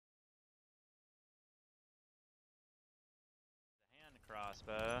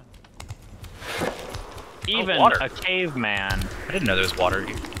crossbow. Even water. a caveman. I didn't know there was water.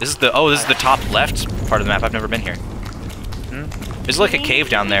 This is the this is the top left part of the map. I've never been here. There's like a cave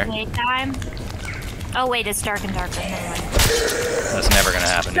down there. Daytime? Oh wait, it's dark and darker. Never mind. That's never gonna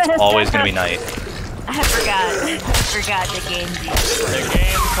happen. It's always gonna be night. I forgot the game. The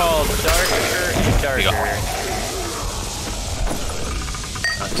game called Darker and There you go. Darker.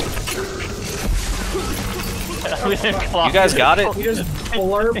 You guys got it? He just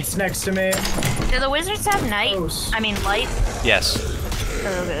blurps next to me. Do the wizards have night? Gross. I mean light? Yes.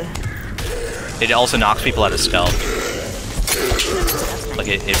 Okay. It also knocks people out of stealth. Like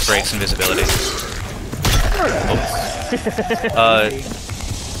it breaks invisibility. Oh.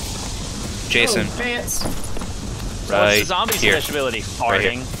 Jason. Oh, pants. Right What's the zombie here. special ability? Right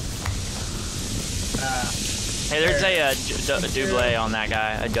Farting. Hey, there's a double on that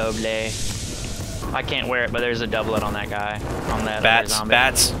guy. A double. I can't wear it, but there's a doublet on that guy. On that Bats. zombie.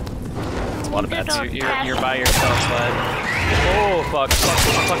 Bats. That's a lot of bats. You're by yourself, bud. Oh, fuck.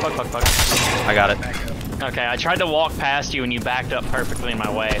 I got it. Okay, I tried to walk past you and you backed up perfectly in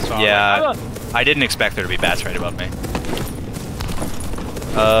my way, so Yeah, I was like, I didn't expect there to be bats right above me.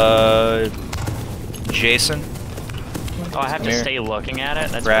 Jason, oh, I have to Here. stay looking at it?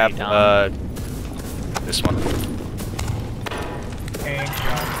 That's grab, pretty dumb. this one.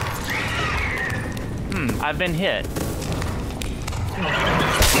 I've been hit.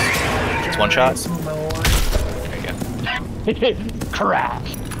 It's one shot. There you go. Crap.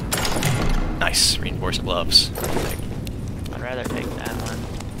 Nice, reinforced gloves. I'd rather take that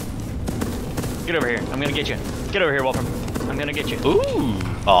one. Get over here. I'm gonna get you. Get over here, Wolfram. I'm gonna get you. Ooh!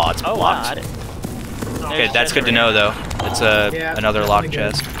 Oh, it's Oh, wow. blocked. Okay, that's good to know, though. It's another locked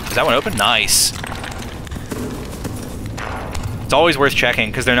chest. Is that one open? Nice. It's always worth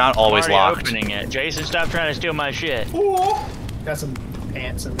checking because they're not always locked. Opening it. Jason, stop trying to steal my shit. Ooh. Got some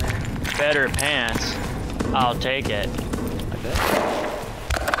pants in there. Better pants. I'll take it.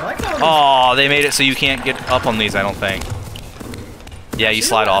 I like how Oh, they made it so you can't get up on these, I don't think. Yeah, you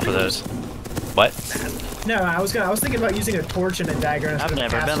slide off of those. What? No, I was thinking about using a torch and a dagger. And I've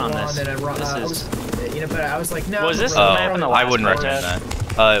never been on this. And a This is- but I was like, no. Was this the I'm map in the probably- I wouldn't recommend that.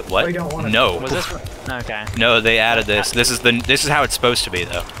 What? Oh, you don't want it. No. Was this one? Okay. No, they added this. This is how it's supposed to be,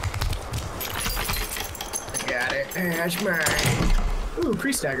 though. Got it. That's mine. Ooh,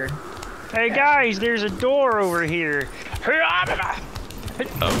 priest dagger. Hey guys, there's a door over here.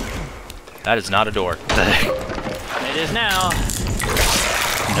 Oh. That is not a door. It is now.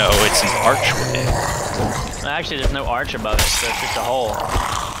 No, it's an archway. Actually, there's no arch above it, so it's just a hole.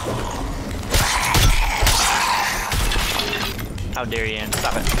 How dare you, Ian.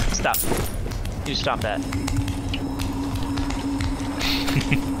 Stop it. Stop. You stop that.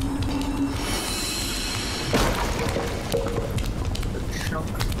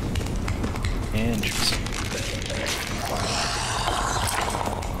 Interesting.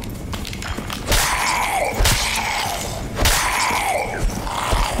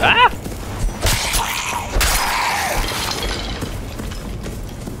 Ah!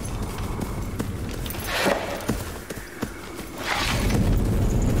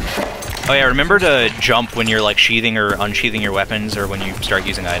 Oh yeah, remember to jump when you're like sheathing or unsheathing your weapons or when you start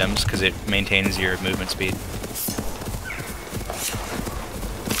using items, because it maintains your movement speed.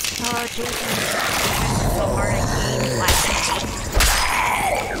 Oh, Jesus. So hard at game last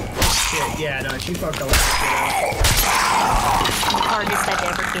Shit, yeah, no, she fucked a lot of The hardest I've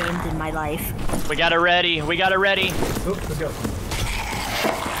ever gamed in my life. We got it ready. We got it ready. shit. Oop, let's go.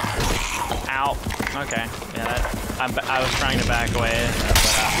 Ow. Okay. Yeah, that, I was trying to back away.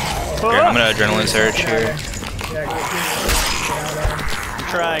 Here, I'm gonna adrenaline surge here. Yeah, get out there.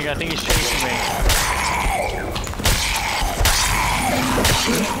 I'm trying. I think he's chasing me.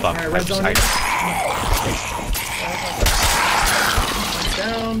 Fuck. Alright, red zone. I-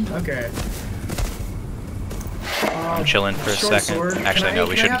 Down. Okay. I'm chilling for a Short second. sword. Actually, no,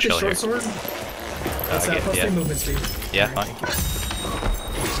 we Can I shouldn't have the chill here. short sword? What's that? Plus yeah. 3 movement speed. Yeah, fine.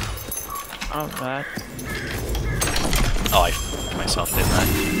 Oh, that. Oh, I f***ed myself, didn't I?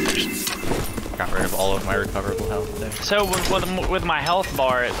 Just got rid of all of my recoverable health there. So with my health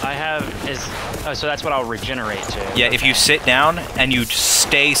bar, I have is. Oh, so that's what I'll regenerate to. Yeah, if you sit down and you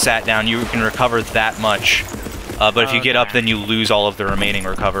stay sat down, you can recover that much. But if you get up, Okay. then you lose all of the remaining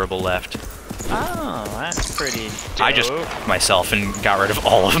recoverable left. Oh, that's pretty dope. I just myself and got rid of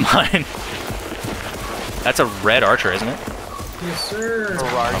all of mine. That's a red archer, isn't it? Yes, sir. A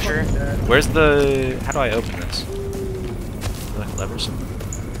archer? Where's the... How do I open this? Like levers?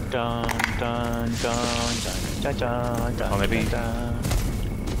 Dun dun dun dun dun dun. Oh, maybe- Dun.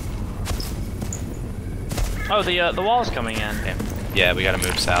 Oh, the wall's coming in. Yeah. Yeah, we gotta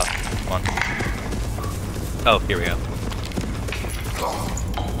move south. Come on. Oh, here we go.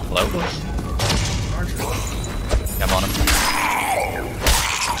 Hello? I'm on him.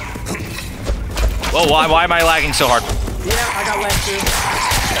 Whoa, why am I lagging so hard? Yeah, I got left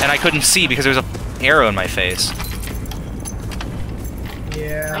too. And I couldn't see because there was an arrow in my face.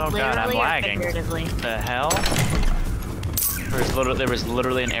 Yeah. Oh god, I'm Literally or lagging. figuratively? The hell? There was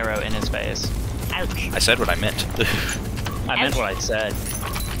literally an arrow in his face. Ouch. I said what I meant. I meant what I said.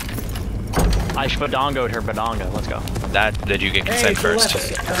 I spadongoed her badonga. Let's go. That, did you get consent Hey, to the first?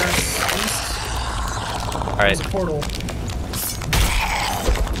 left, east. Alright. There's a portal.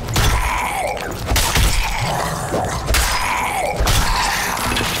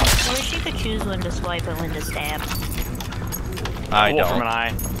 I wish you could choose when to swipe and when to stab. I Wolf from don't. an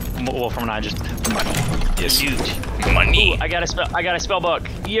eye. Wolf from an eye just money. Yes. Huge. Money. I got a spell book.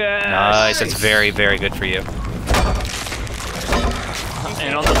 Yes. Nice, that's very, very good for you.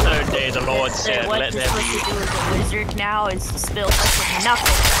 And on the third day, the Lord said, What "Let you're there supposed to be." do as a wizard now is spill fucking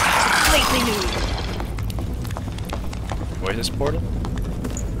nothing. Completely nude. Where's this portal?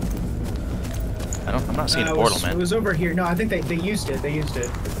 I'm not seeing a portal, It man. was over here. No, I think they used it. They used it.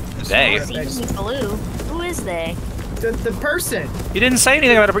 They? See me blue. Who is they? The person. You didn't say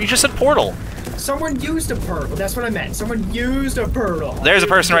anything about it, but you just said portal. Someone used a portal. That's what I meant. Someone used a portal. There's a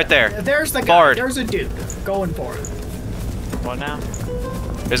person right there. There's the guy. Bard. There's a dude going for it. What now?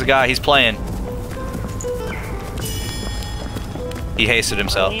 There's a guy, he's playing. He hasted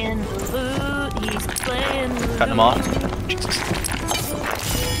himself. Playing blue, he's playing blue. Cutting him off. Jesus.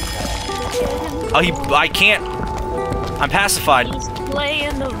 Oh, I can't. I'm pacified. He's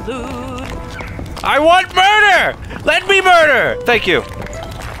playing the lewd. I want murder! Let me murder! Thank you.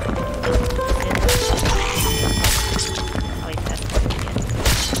 Wait,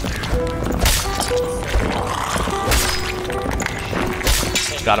 that's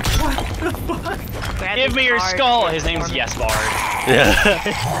Got him. Grab Give his me your bard skull. shit His name's for me. Yes Bard. Yeah.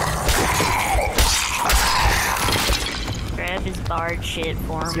 Grab his bard shit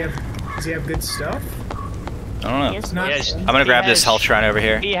for Does me. he have good stuff? I don't know. Yes, Not- Yes. I'm gonna grab this Yes. health shrine over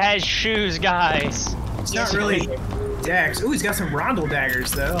here. He has shoes, guys. It's not really daggers. Ooh, he's got some rondel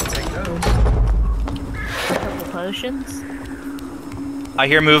daggers though. I'll take those. couple potions. I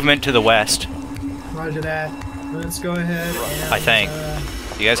hear movement to the west. Roger that. Let's go ahead. And, I think.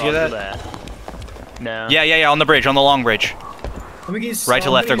 You guys hear Roger that? No. Yeah, on the bridge, on the long bridge. Let me get, Right to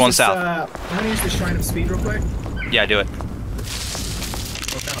I'm left, they're gonna going use south. I'm gonna use the Shrine of Speed real quick. Yeah, do it.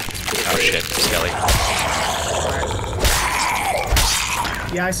 Oh shit, Skelly.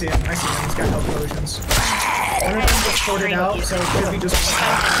 Yeah, I see him. He's got health potions. I don't know if he gets sorted out, so it could be just.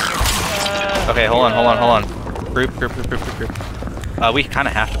 Okay, hold on. Group. We kind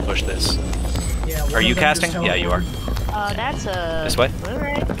of have to push this. Yeah, one Are of you them just casting? Yeah, you are. That's a... This way?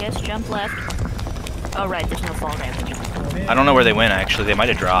 Alright, guess jump left. Oh, right, there's no fall damage. I don't know where they went, actually. They might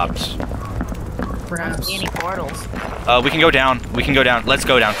have dropped. Perhaps. Any portals. We can go down. Let's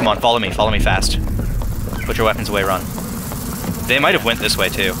go down. Come on, follow me fast. Put your weapons away, run. They might have went this way,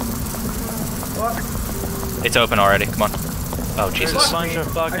 too. Fuck. It's open already. Come on. Oh, Jesus. A bunch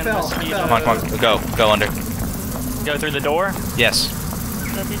of fucking I fell. mosquitoes. Come on. Go under. Go through the door? Yes.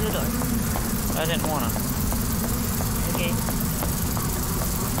 Go through the door. I didn't wanna. Okay.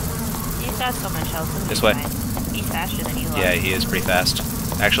 He's got so much health. he'll be This way. fine. He's faster than you are. Yeah, he is pretty fast.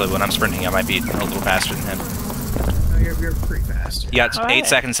 Actually, when I'm sprinting, I might be a little faster than him. No, you're pretty fast. You got Alright. 8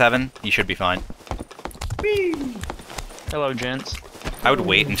 seconds, 7. You should be fine. Whee! Hello, gents. I would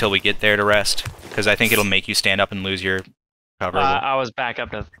wait until we get there to rest, because I think it'll make you stand up and lose your cover. I was back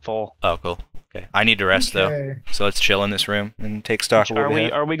up to full. Oh, cool. Okay. I need to rest, though. Okay. So let's chill in this room and take stock of what we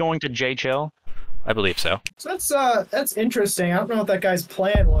have. Are we going to J Chill? I believe so. So that's interesting. I don't know what that guy's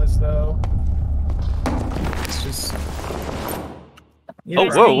plan was though. It's just. Oh,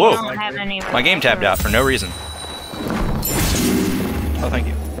 Guys, whoa, you whoa. don't have any My game tabbed out for no reason. Oh, thank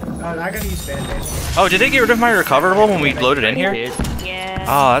you. I gotta use bandage. Oh, did they get rid of my recoverable when we loaded in here? Yeah.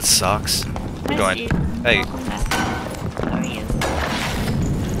 Oh, that sucks. We're going. Hey. Welcome back. How are you?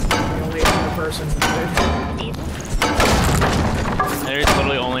 The only other person. There's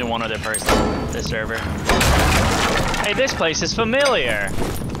literally only one other person on this server. Hey, this place is familiar.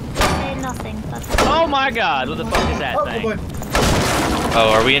 Say nothing. Oh my god, what the fuck is that Oh, thing? boy. Oh,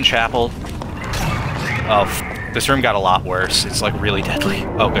 are we in chapel? Oh, this room got a lot worse. It's like really deadly.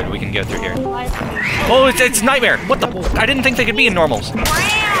 Oh, good. We can go through here. Oh, it's nightmare. What the? I didn't think they could be in normals.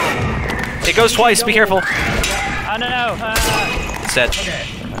 It goes twice. Be careful. I don't know. It's dead. Okay.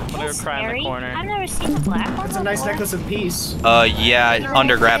 I'm gonna cry in the corner. I've never seen a black one. That's a nice necklace of peace. Yeah,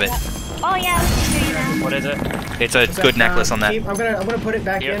 under grab it. Oh yeah, I can hear you now. What is it? It's a good necklace on that. I'm gonna put it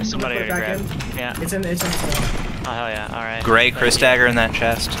back Yeah, in. somebody I'm gonna put it already back in. Yeah. It's in the Oh hell yeah! All right. Gray Chris dagger in that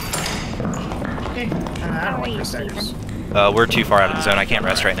chest. I don't like Chris daggers. We're too far out of the zone. I can't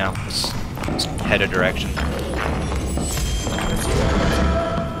rest right now. Let's head a direction.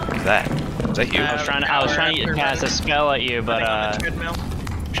 What's that? Is that you? I was trying to cast a spell at you, but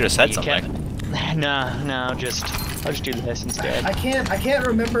Should have said you something. No, I'll just do this instead. I can't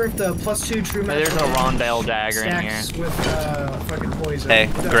remember if the +2 true magic. There's a rondelle dagger in here. stacks with fucking poison. Hey,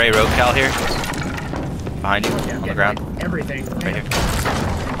 Gray Rogue Cal here. Behind you, Yeah, on the ground. Everything. Right here.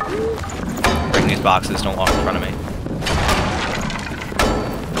 Bring these boxes, don't walk in front of me.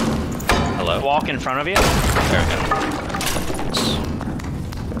 Hello? Walk in front of you. There we go.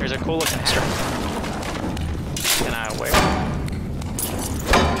 There's a cool looking hat. Can I wear it?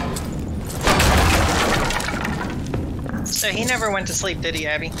 So he never went to sleep, did he,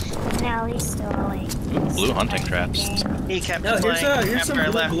 Abby? No, he's still awake. Blue hunting traps. He kept No, playing here's some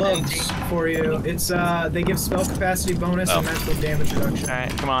after I blue left. gloves for you. It's they give spell capacity bonus and magical damage reduction. All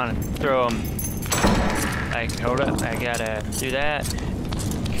right, come on, throw them. Hold up, I gotta do that.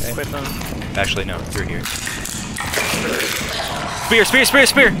 Equip them. Actually, no, through here. Spear, spear, spear,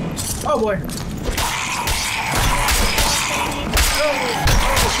 spear! Oh boy!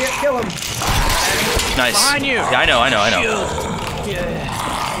 Oh, shit, kill him! Nice. Behind you! Yeah, I know.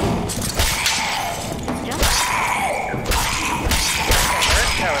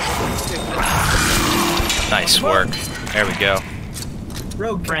 Nice work. There we go.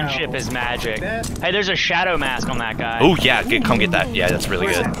 Rogue Friendship cow. is magic. That- Hey, there's a shadow mask on that guy. Oh yeah, come get that. Yeah, that's really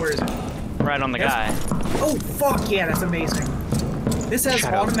Where is good. it? Where is it? Right on the guy. Oh fuck yeah, that's amazing. This has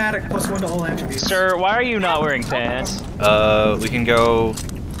Shut up. automatic +1 to all attributes. Sir, why are you not wearing pants? We can go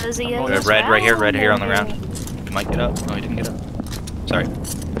Cozy red as right here on the well. ground. You might get up. No, he didn't get up. Sorry.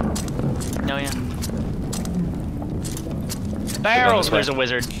 No, yeah. Barrels, this way. there's a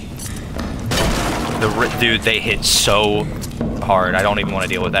wizard. Dude, they hit so hard. I don't even want to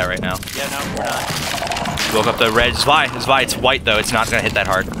deal with that right now. Yeah, no, we're not. Woke up the red. It's It's white though. It's not gonna hit that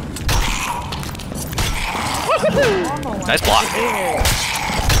hard. Nice block.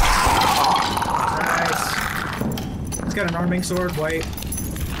 Nice. It's got an arming sword, white.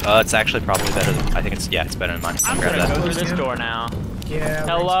 It's actually probably better. I think it's better than mine. I'm Grab gonna that. go through this door now. Yeah.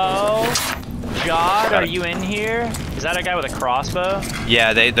 Hello? Jod, Got are it. you in here? Is that a guy with a crossbow?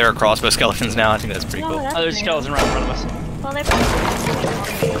 Yeah, there are crossbow skeletons now. I think that's pretty No, cool. that's Oh, there's a new. skeleton right in front of us. Well, they're probably not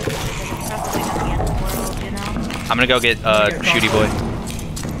the end of the world, you know? I'm gonna go get Shooty Boy.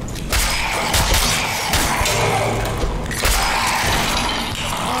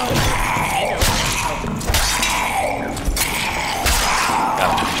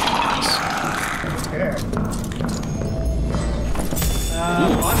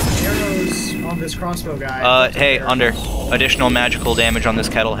 Lots of arrows on this crossbow guy. Hey, under additional magical damage on this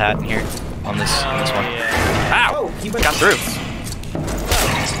kettle hat in here, on this one. Yeah. Ow! Oh, he went Got through.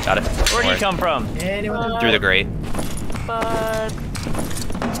 Got it. Where'd you come from? Anyone? Through the grate. But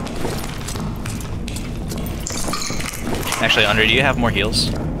Actually, Under, do you have more heals?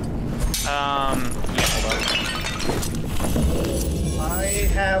 Yeah, hold on. I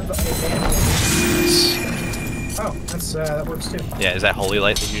have a bandage. Oh, that works too. Yeah, is that holy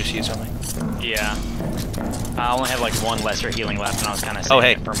light that you just used on me? Yeah. I only have like one lesser healing left, and I was kind of. Oh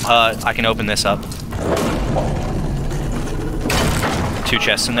hey, I can open this up. 2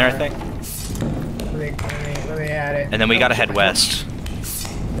 chests in there, I think. Let me add it. And then we gotta head west.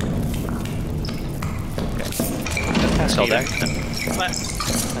 Sell that. What?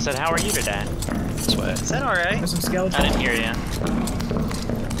 I said, how are you today? This way. Is that alright? There's some I skeletons. didn't hear you.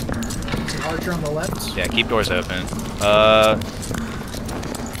 Archer on the left. Yeah, keep doors open.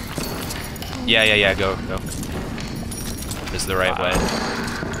 Yeah, go. This is the right way.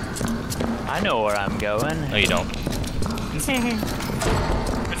 I know where I'm going. No, you don't.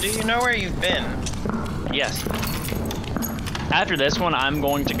 But do you know where you've been? Yes. After this one, I'm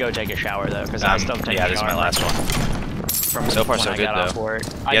going to go take a shower though, because I still take yeah, a this is shower my last one. From So far, when so I good, got off though. work.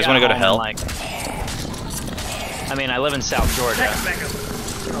 You guys wanna go to hell? I mean, I live in South Georgia.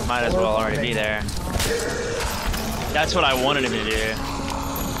 Might as well already be there. That's what I wanted him to do.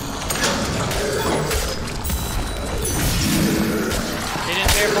 He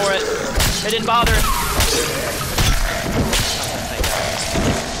didn't care for it. It didn't bother him.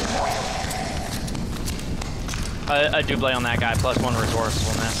 A double on that guy, +1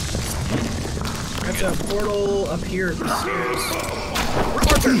 resourcefulness. That's a portal up here at the stairs.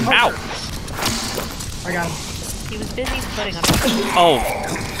 Ow! I got him. he was busy putting on. Oh,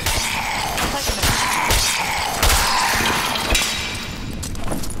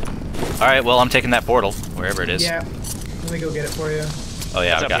 Alright, well, I'm taking that portal, wherever it is. Yeah. Let me go get it for you. Oh,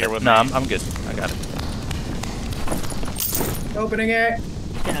 yeah, It's I up got here it. with No, me. I'm good. I got it. Opening it.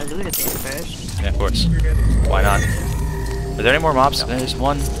 Gonna loot a bit first. Yeah, of course. You're good. Why not? Are there any more mobs? There's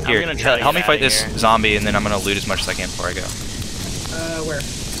one. Here, gonna try to help me get fight outta this here. zombie, and then I'm gonna loot as much as I can before I go. Where?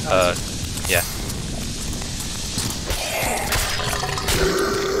 Yeah.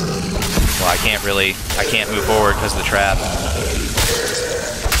 Well, I can't move forward because of the trap.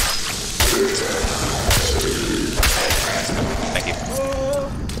 Thank you.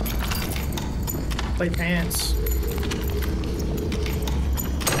 Play pants.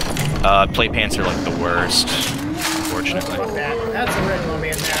 Plate pants are like the worst, unfortunately. Fuck that. That's a red mummy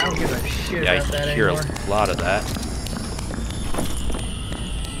in there. I don't give a shit Yeah, about that I hear anymore. a lot of that.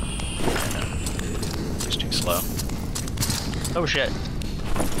 It's too slow. Oh shit.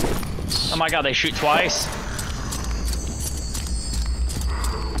 Oh my god, they shoot twice?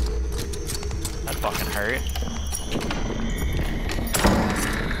 That fucking hurt.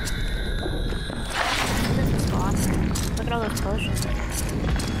 This is awesome. Look at all those potions.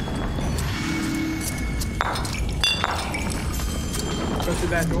 Go through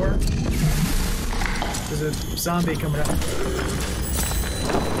that door. There's a zombie coming up.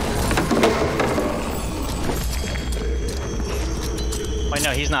 Wait,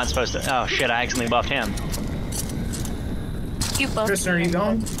 no, he's not supposed to. Oh shit, I accidentally buffed him. You both. Kristen, are you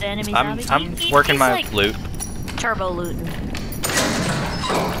going? The enemy I'm zombies. working He's my like loot. turbo looting.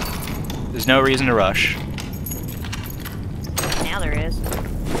 There's no reason to rush. Now there is.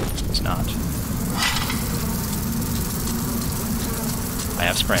 It's not. I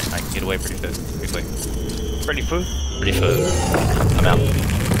have sprint. I can get away pretty quickly. Pretty foo. Pretty food. I'm out.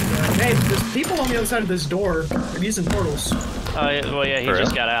 Hey, there's people on the other side of this door. They're using portals. Oh, yeah, well, yeah, he For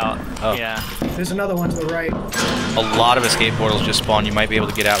just real? got out. Oh. Yeah. There's another one to the right. A lot of escape portals just spawn. You might be able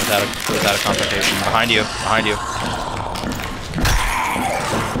to get out without a confrontation. Behind you. Behind you.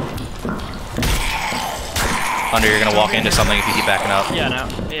 Under, you're gonna walk into something if you keep backing up. Yeah, no.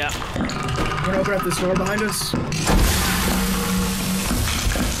 Yeah. I'm gonna open up this door behind us.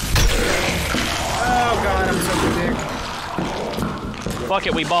 Oh god, I'm such a dick. Fuck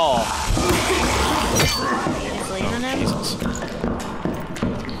it, we ball. He's leaving him. Jesus.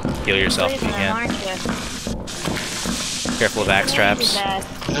 Heal yourself if you Leaving him, can. aren't you? Careful of axe traps.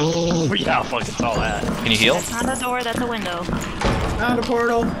 Oh, yeah, fuck, it's all that. Can you heal? That's not a door, that's a window. Found a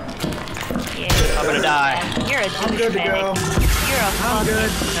portal. Yeah. I'm gonna die. You're a I'm good to douchebag. go. You're a I'm fucking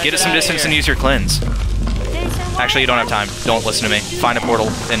good. Get at some outta distance here. and use your cleanse. Jason, why Actually, you don't have time. Don't listen to me. Find a portal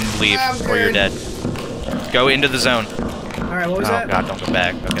and leave, I'm or you're good. dead. Go into the zone. Alright, what was Oh that? god, don't go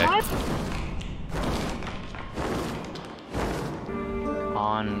back. Okay. What?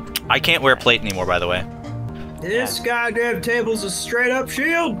 On. I can't wear plate anymore, by the way. This goddamn table's a straight up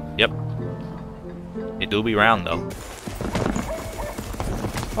shield. Yep. It do be round, though.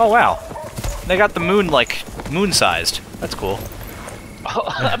 Oh, wow. They got the moon, like, moon-sized. That's cool.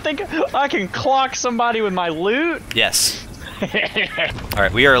 I think I can clock somebody with my loot. Yes.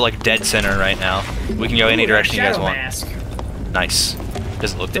 Alright, we are, like, dead center right now. We can go any Ooh, direction you that guys shadow want. mask. Nice.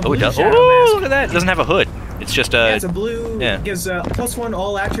 Does it look... The Oh, it blue does. shadow Oh, mask. look at that. It doesn't have a hood. It's just Yeah, a... it's a blue. yeah. Gives +1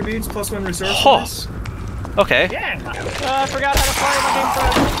 all attributes, +1 resourcefulness. Okay. Yeah. I forgot how to play my game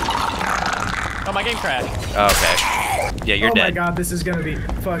crashed. Oh, my game crashed. Okay. Yeah, you're Oh my dead. god, this is gonna be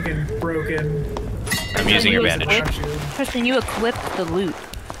fucking broken. I'm using your Wait, bandage. wait. Kristen, you equipped the loot.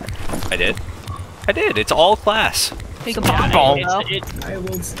 I did. I did. It's all class. You can Yeah, pop Bong. it, though. I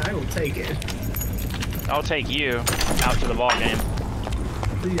will take it. I'll take you out to the ball game.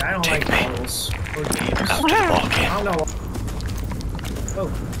 I don't Take like me. models or games. Out to the ball I game. don't know.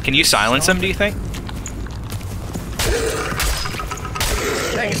 Oh, Can you silence him, do you think?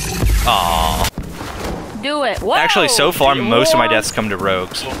 thanks. Aww. Do it. Whoa! Actually, so far, most of my deaths come to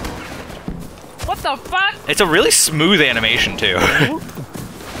rogues. What the fuck? It's a really smooth animation, too. Yeah,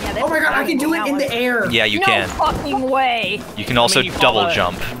 Oh my god, I can do it in the air. Yeah, you no can. fucking way. You can also you double follow-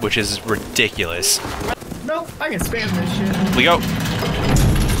 jump, which is ridiculous. Nope, I can spam this shit. We go.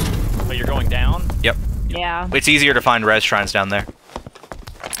 But you're going down? Yep. Yeah. It's easier to find res shrines down there.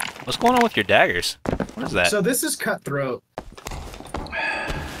 What's going on with your daggers? What is that? So this is cutthroat.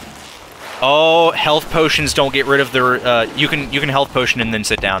 Oh, health potions don't get rid of the. You can health potion and then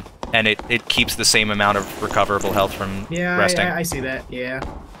sit down, and it keeps the same amount of recoverable health from Yeah, resting. I see that. Yeah.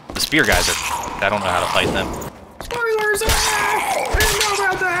 The spear guys are. I don't know how to fight them. Spoilers! I didn't know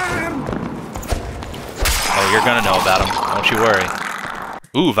about them. Oh, you're gonna know about them. Don't you worry.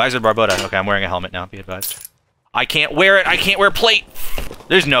 Ooh, visor Barbuda. Okay, I'm wearing a helmet now. Be advised. I can't wear it. I can't wear plate.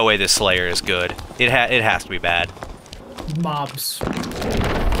 There's no way this Slayer is good. It has to be bad. Mobs.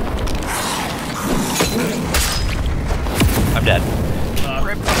 dead.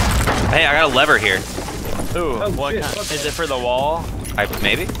 Hey, I got a lever here. Ooh, Oh, what shit, kind? what's Is it for the wall?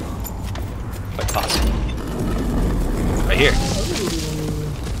 Maybe? Quite possible. Right here.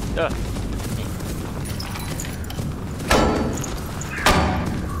 Ugh.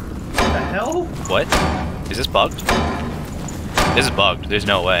 What the hell? What? Is this bugged? This is bugged. There's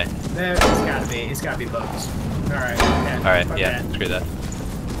no way. It's gotta be. It's gotta be bugs. Alright. Yeah, Alright, fuck yeah, that. screw that.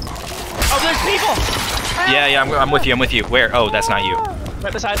 Oh, there's people! Yeah, I'm with you, I'm with you. Where? Oh, that's not you.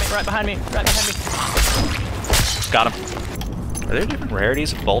 Right beside me, right behind me, right behind me. Got him. Are there different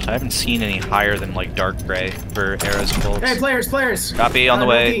rarities of bolt? I haven't seen any higher than like dark gray for arrows and bolts. Hey, players! Copy, on the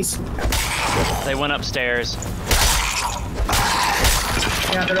way. Northeast. They went upstairs.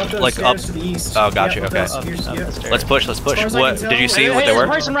 Yeah, they're up those Like stairs up- to the east. Oh, gotcha, Yep, okay. those- Up here's- the yep. stairs. Let's push. As far as I What? can tell- Did you see Hey, what they there's were? a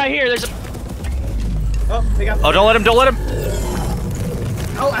person right here. There's a... Oh, they got. Oh, don't let him, don't let him!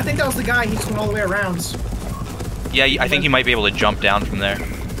 Oh, I think that was the guy. He just went all the way around. Yeah, I think you might be able to jump down from there.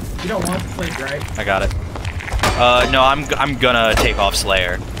 You don't want the plate, right? I got it. No, I'm gonna take off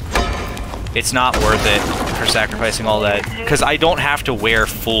Slayer. It's not worth it for sacrificing all that, because I don't have to wear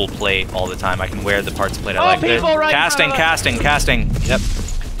full plate all the time. I can wear the parts of plate I Oh, like. people right Casting, now. casting, casting. Yep.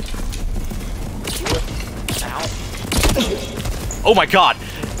 Ow. Oh my god!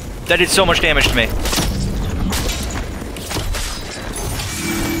 That did so much damage to me.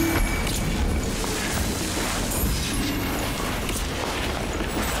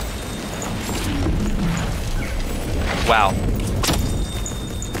 Wow.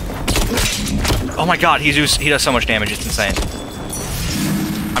 Oh my god, he does so much damage, it's insane.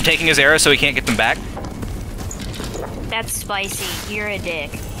 I'm taking his arrows so he can't get them back. That's spicy. You're a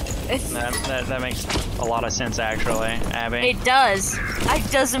dick. That makes a lot of sense, actually, Abby. It does.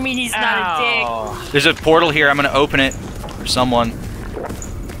 It doesn't mean he's not a dick. Ow. There's a portal here, I'm gonna open it for someone.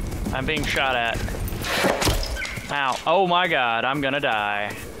 I'm being shot at. Ow. Oh my god, I'm gonna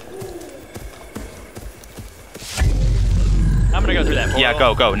die. I'm gonna go through that portal. Yeah,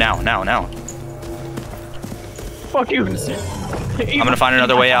 go, now. Fuck you. I'm gonna find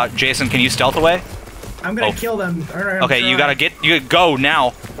another way out. Jason, can you stealth away? I'm gonna Oh. kill them. Alright, Okay, you gotta go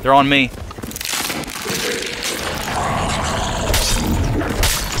now. They're on me.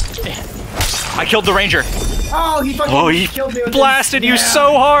 I killed the ranger. Oh, he fucking Oh, he killed me with blasted you his- yeah.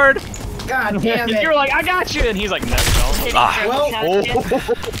 so hard. God damn it. You're like, I got you, and he's like, no, you don't. Did he Ah. triple Well-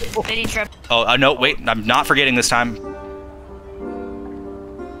 touch you? Did he trip? Oh, no, wait, I'm not forgetting this time.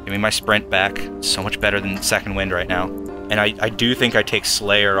 Give me my sprint back. So much better than second wind right now. And I do think I take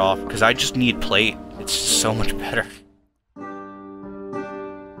Slayer off, because I just need plate. It's so much better.